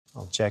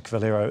Well, Jack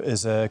Valero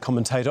is a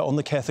commentator on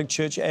the Catholic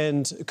Church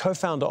and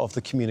co-founder of the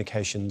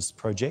communications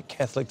project,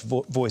 Catholic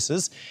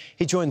Voices.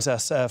 He joins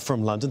us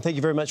from London. Thank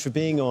you very much for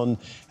being on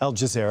Al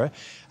Jazeera.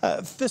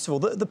 First of all,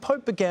 the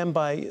Pope began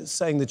by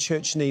saying the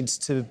Church needs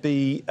to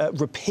be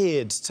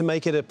repaired to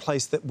make it a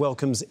place that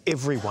welcomes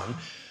everyone.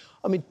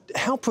 I mean,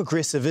 how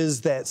progressive is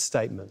that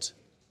statement?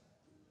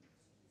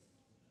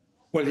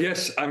 Well,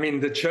 yes. I mean,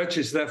 the Church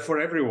is there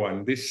for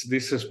everyone.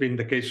 This has been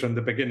the case from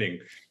the beginning.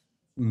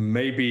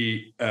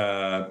 Maybe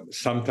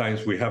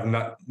sometimes we have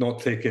not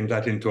taken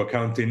that into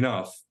account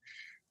enough,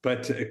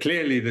 but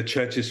clearly the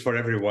Church is for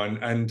everyone.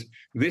 And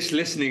this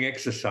listening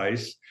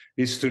exercise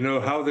is to know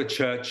how the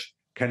Church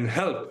can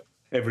help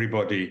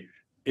everybody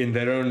in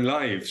their own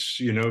lives,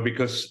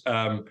 because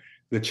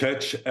the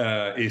Church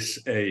is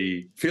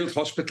a field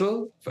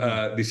hospital.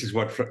 This is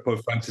what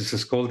Pope Francis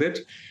has called it.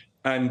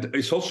 And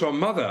it's also a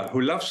mother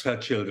who loves her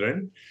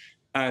children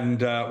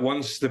and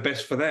wants the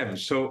best for them.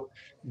 So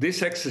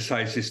this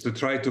exercise is to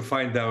try to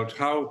find out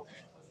how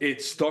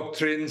its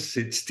doctrines,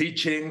 its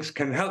teachings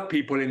can help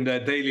people in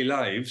their daily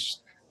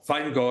lives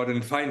find God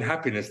and find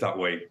happiness that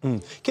way.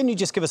 Can you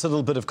just give us a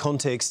little bit of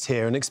context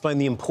here and explain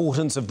the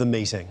importance of the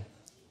meeting?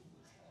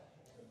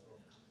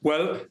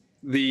 Well,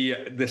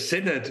 the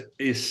Synod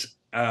is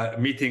a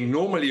meeting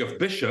normally of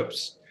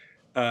bishops,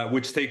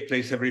 which take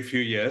place every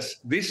few years.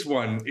 This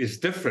one is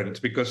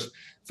different because,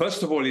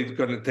 first of all, it's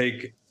going to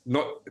take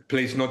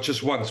place not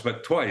just once,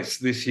 but twice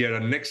this year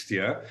and next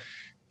year.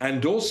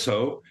 And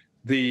also,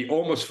 the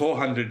almost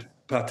 400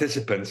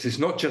 participants is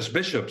not just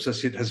bishops,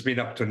 as it has been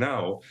up to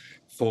now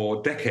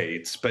for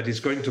decades, but it's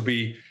going to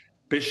be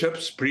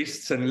bishops,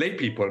 priests, and lay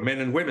people,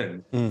 men and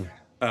women,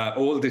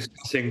 all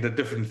discussing the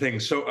different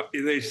things. So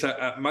there's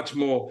a much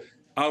more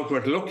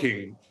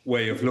outward-looking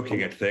way of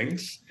looking at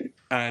things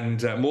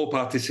and more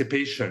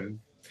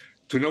participation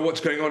to know what's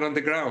going on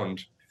the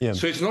ground. Yeah.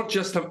 So it's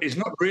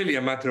not really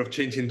a matter of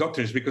changing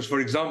doctrines, because, for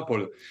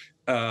example,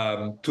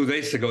 2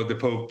 days ago, the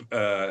Pope,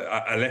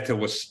 a letter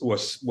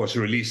was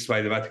released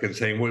by the Vatican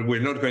saying, well,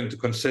 we're not going to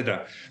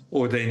consider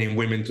ordaining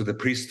women to the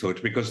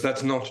priesthood because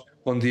that's not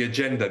on the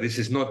agenda. This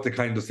is not the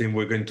kind of thing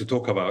we're going to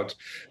talk about.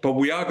 But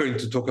we are going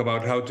to talk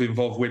about how to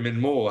involve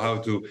women more, how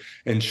to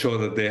ensure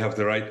that they have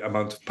the right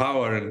amount of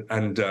power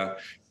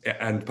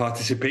and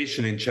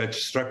participation in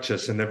church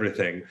structures and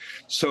everything.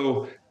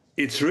 So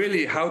it's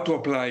really how to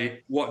apply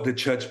what the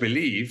Church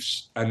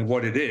believes and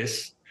what it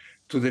is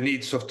to the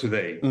needs of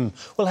today.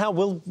 Well, how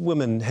will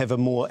women have a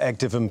more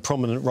active and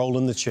prominent role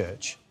in the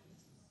Church?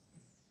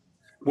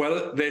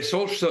 Well, there's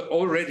also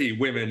already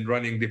women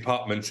running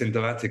departments in the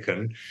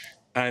Vatican,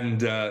 and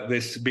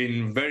there's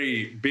been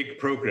very big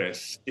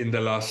progress in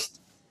the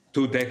last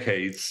 2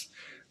 decades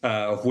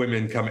of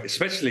women coming,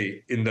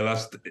 especially in the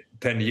last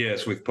 10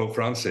 years with Pope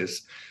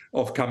Francis,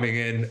 of coming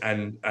in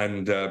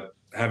and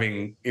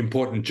having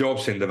important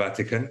jobs in the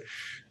Vatican.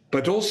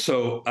 But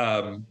also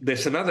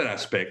there's another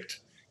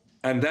aspect,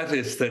 and that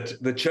is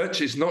that the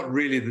Church is not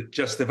really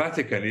just the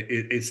Vatican,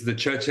 it's the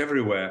Church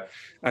everywhere.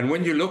 And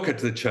when you look at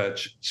the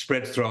Church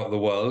spread throughout the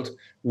world,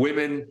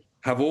 women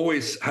have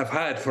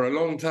had for a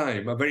long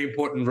time a very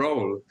important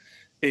role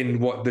in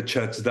what the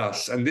Church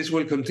does. And this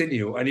will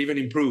continue and even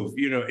improve,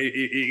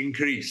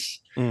 increase.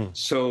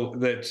 So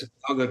that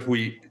now that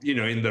we,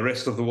 in the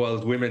rest of the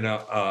world, women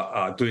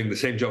are doing the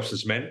same jobs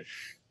as men,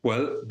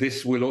 well,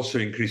 this will also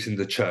increase in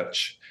the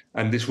Church.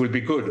 And this will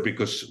be good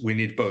because we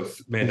need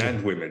both men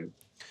and women.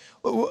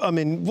 I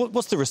mean,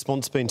 what's the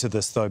response been to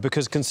this, though?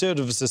 Because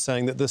Conservatives are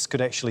saying that this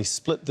could actually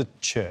split the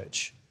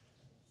Church.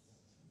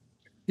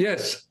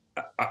 Yes,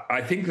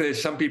 I think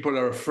there's some people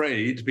are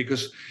afraid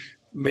because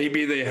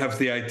maybe they have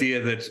the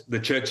idea that the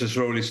Church's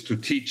role is to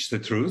teach the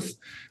truth,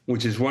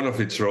 which is one of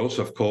its roles,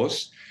 of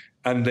course.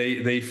 And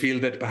they feel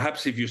that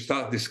perhaps if you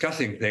start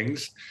discussing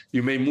things,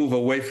 you may move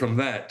away from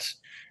that.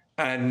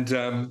 And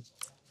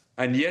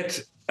yet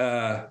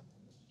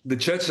the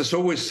Church has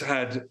always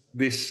had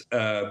this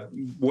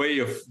way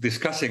of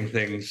discussing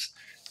things.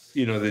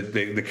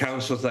 The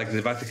councils, like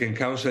the Vatican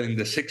Council in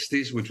the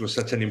 60s, which was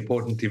such an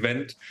important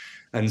event,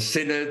 and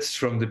synods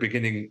from the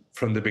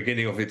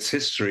beginning of its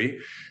history,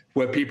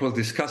 where people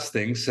discuss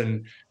things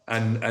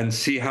and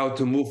see how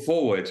to move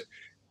forward.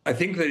 I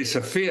think there is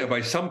a fear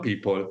by some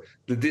people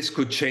that this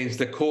could change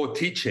the core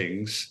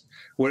teachings,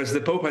 whereas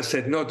the Pope has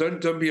said, no,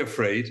 don't be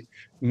afraid.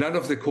 None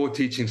of the core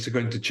teachings are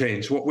going to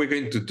change. What we're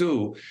going to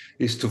do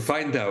is to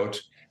find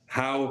out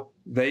how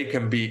they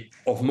can be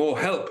of more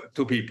help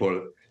to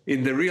people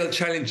in the real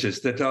challenges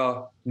that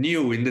are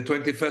new in the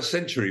 21st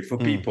century for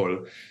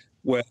people,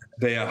 where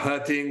they are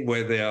hurting,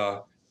 where they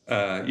are,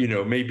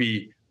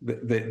 maybe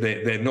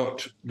they're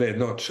not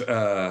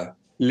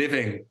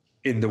living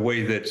in the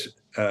way that,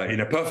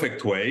 in a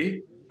perfect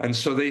way. And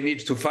so they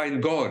need to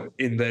find God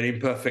in their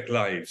imperfect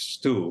lives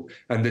too.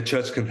 And the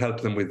Church can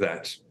help them with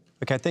that.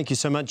 OK, thank you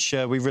so much.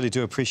 We really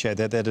do appreciate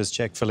that. That is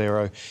Jack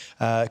Valero,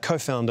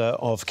 co-founder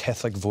of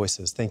Catholic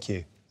Voices. Thank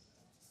you.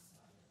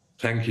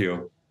 Thank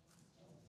you.